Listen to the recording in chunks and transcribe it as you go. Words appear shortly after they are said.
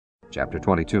Chapter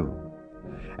 22.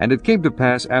 And it came to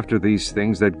pass after these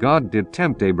things that God did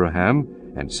tempt Abraham,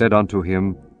 and said unto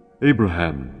him,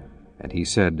 Abraham. And he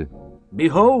said,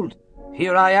 Behold,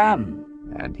 here I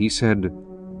am. And he said,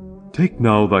 Take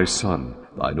now thy son,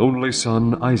 thine only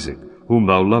son Isaac, whom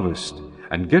thou lovest,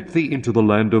 and get thee into the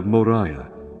land of Moriah,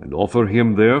 and offer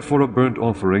him there for a burnt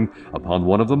offering upon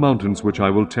one of the mountains which I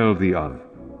will tell thee of.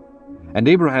 And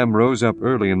Abraham rose up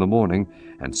early in the morning,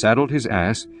 and saddled his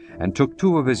ass, and took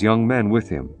 2 of his young men with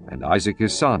him, and Isaac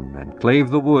his son, and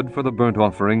clave the wood for the burnt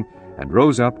offering, and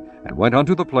rose up, and went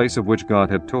unto the place of which God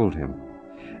had told him.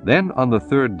 Then on the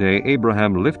 3rd day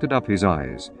Abraham lifted up his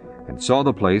eyes, and saw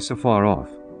the place afar off.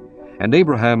 And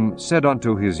Abraham said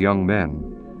unto his young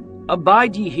men,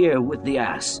 Abide ye here with the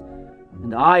ass,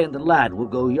 and I and the lad will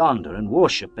go yonder and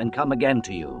worship, and come again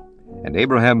to you. And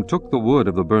Abraham took the wood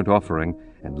of the burnt offering,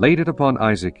 and laid it upon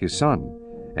Isaac his son.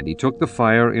 And he took the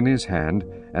fire in his hand,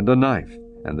 and a knife,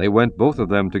 and they went both of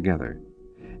them together.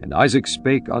 And Isaac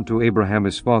spake unto Abraham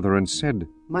his father, and said,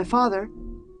 My father.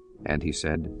 And he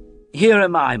said, Here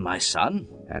am I, my son.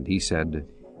 And he said,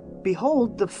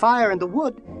 Behold the fire and the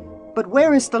wood, but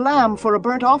where is the lamb for a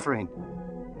burnt offering?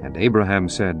 And Abraham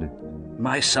said,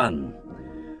 My son,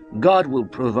 God will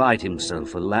provide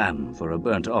himself a lamb for a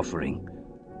burnt offering.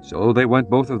 So they went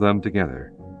both of them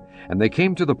together. And they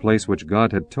came to the place which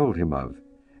God had told him of.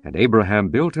 And Abraham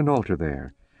built an altar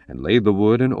there, and laid the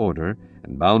wood in order,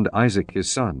 and bound Isaac his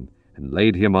son, and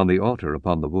laid him on the altar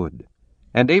upon the wood.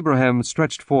 And Abraham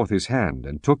stretched forth his hand,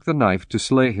 and took the knife to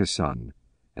slay his son.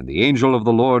 And the angel of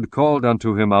the Lord called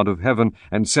unto him out of heaven,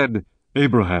 and said,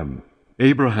 Abraham,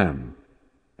 Abraham.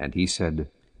 And he said,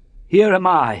 Here am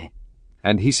I.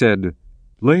 And he said,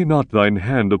 Lay not thine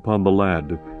hand upon the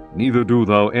lad, neither do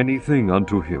thou anything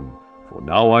unto him. For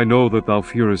now I know that thou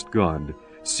fearest God,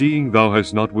 seeing thou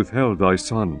hast not withheld thy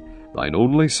son, thine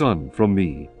only son, from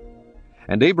me.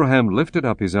 And Abraham lifted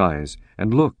up his eyes,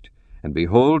 and looked, and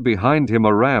behold, behind him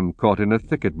a ram caught in a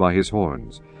thicket by his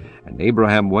horns. And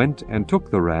Abraham went and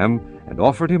took the ram, and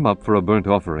offered him up for a burnt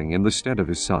offering in the stead of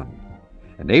his son.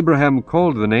 And Abraham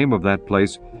called the name of that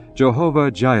place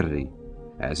Jehovah-Jireh,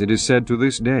 as it is said to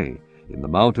this day, In the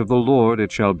mount of the Lord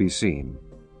it shall be seen.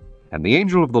 And the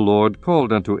angel of the Lord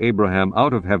called unto Abraham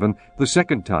out of heaven the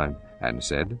 2nd time, and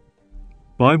said,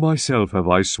 By myself have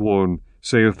I sworn,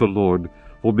 saith the Lord,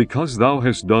 for because thou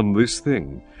hast done this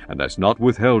thing, and hast not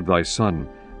withheld thy son,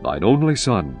 thine only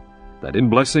son, that in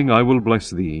blessing I will bless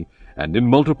thee, and in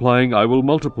multiplying I will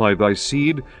multiply thy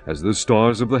seed as the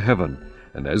stars of the heaven,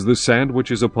 and as the sand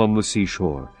which is upon the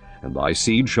seashore, and thy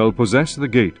seed shall possess the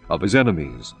gate of his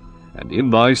enemies. And in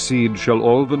thy seed shall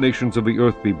all the nations of the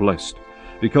earth be blessed,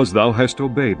 because thou hast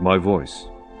obeyed my voice.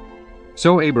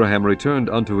 So Abraham returned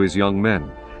unto his young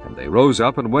men, and they rose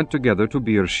up and went together to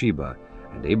Beersheba,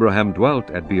 and Abraham dwelt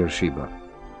at Beersheba.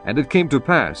 And it came to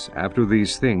pass, after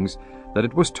these things, that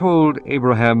it was told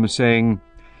Abraham, saying,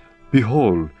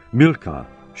 Behold, Milcah,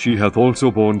 she hath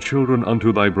also borne children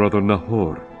unto thy brother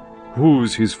Nahor,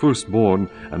 Huz his firstborn,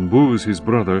 and Buz his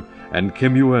brother, and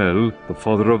Kemuel the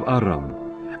father of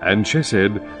Aram, and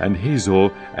Chesed, and Hazor,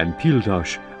 and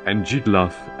Pildash, and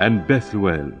Jidlaph, and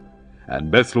Bethuel. And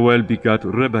Bethuel begat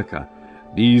Rebekah.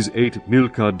 These 8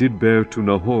 Milcah did bear to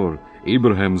Nahor,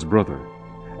 Abraham's brother.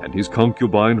 And his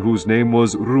concubine, whose name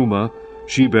was Rumah,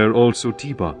 she bare also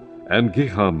Tebah, and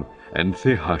Geham, and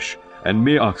Thehash, and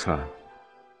Meachah.